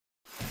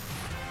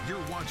You're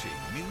watching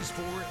News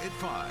 4 at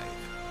 5.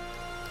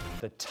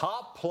 The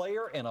top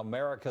player in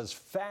America's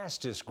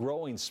fastest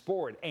growing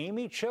sport,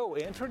 Amy Cho,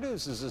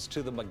 introduces us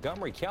to the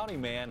Montgomery County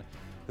man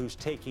who's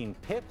taking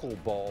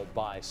pickleball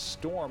by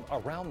storm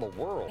around the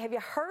world. Have you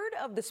heard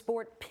of the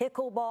sport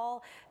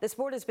pickleball? The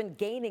sport has been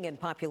gaining in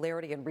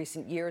popularity in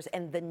recent years,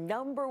 and the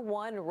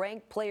 #1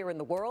 ranked player in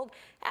the world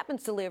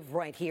happens to live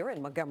right here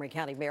in Montgomery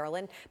County,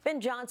 Maryland.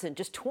 Ben Johnson,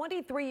 just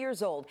 23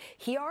 years old.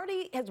 He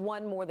already has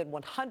won more than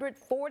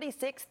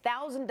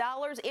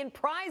 $146,000 in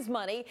prize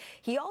money.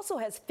 He also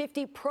has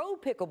 50 Pro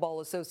Pickleball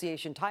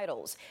Association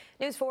titles.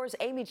 News 4's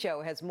Amy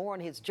Cho has more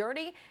on his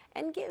journey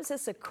and gives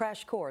us a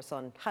crash course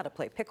on how to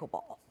play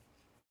pickleball.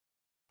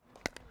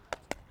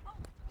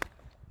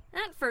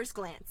 At first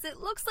glance,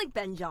 it looks like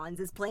Ben Johns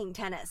is playing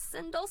tennis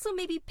and also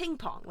maybe ping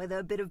pong with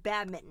a bit of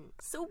badminton.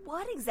 So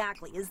what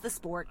exactly is the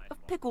sport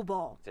of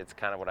pickleball? It's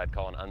kind of what I'd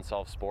call an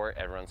unsolved sport.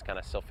 Everyone's kind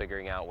of still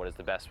figuring out what is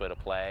the best way to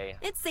play.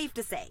 It's safe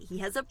to say he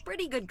has a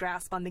pretty good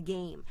grasp on the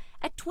game.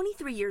 At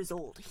 23 years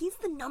old, he's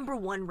the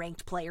 #1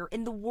 ranked player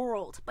in the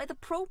world by the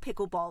Pro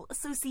Pickleball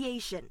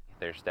Association.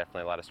 There's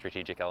definitely a lot of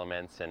strategic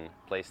elements and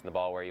placing the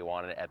ball where you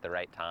want it at the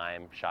right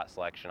time, shot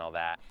selection, all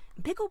that.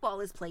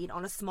 Pickleball is played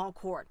on a small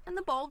court, and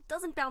the ball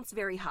doesn't bounce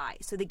very high,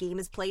 so the game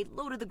is played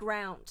low to the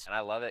ground. And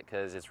I love it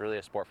because it's really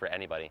a sport for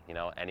anybody. You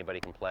know, anybody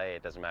can play.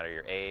 It doesn't matter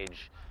your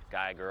age,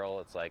 guy, girl.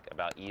 It's like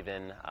about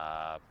even.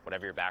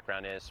 Whatever your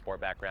background is,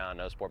 sport background,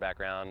 no sport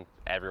background,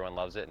 everyone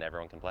loves it and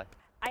everyone can play.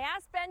 I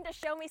asked Ben to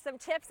show me some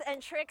tips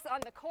and tricks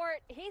on the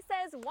court. He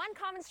says one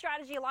common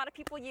strategy a lot of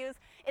people use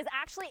is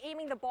actually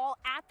aiming the ball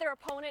at their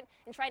opponent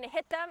and trying to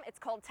hit them. It's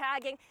called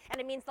tagging, and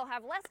it means they'll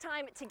have less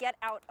time to get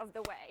out of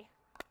the way.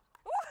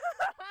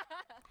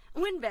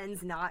 When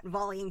Ben's not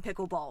volleying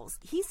pickleballs,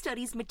 he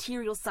studies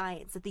material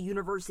science at the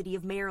University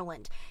of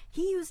Maryland.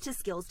 He used his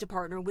skills to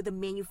partner with a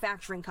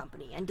manufacturing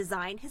company and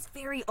design his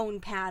very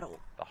own paddle.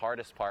 The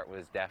hardest part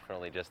was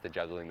definitely just the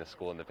juggling the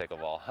school and the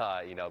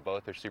pickleball. You know,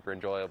 both are super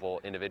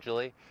enjoyable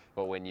individually,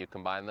 but when you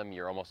combine them,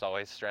 you're almost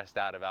always stressed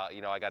out about,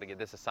 I got to get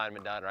this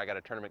assignment done or I got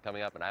a tournament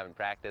coming up and I haven't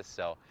practiced.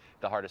 So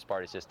the hardest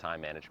part is just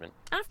time management.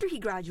 After he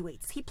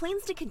graduates, he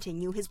plans to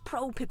continue his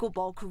pro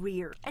pickleball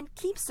career and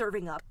keep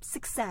serving up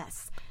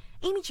success.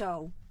 Amy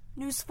Cho,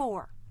 News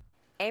 4.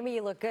 Amy,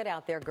 you look good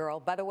out there,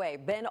 girl. By the way,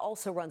 Ben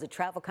also runs a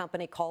travel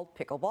company called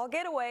Pickleball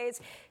Getaways.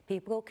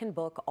 People can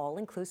book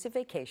all-inclusive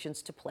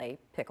vacations to play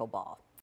pickleball.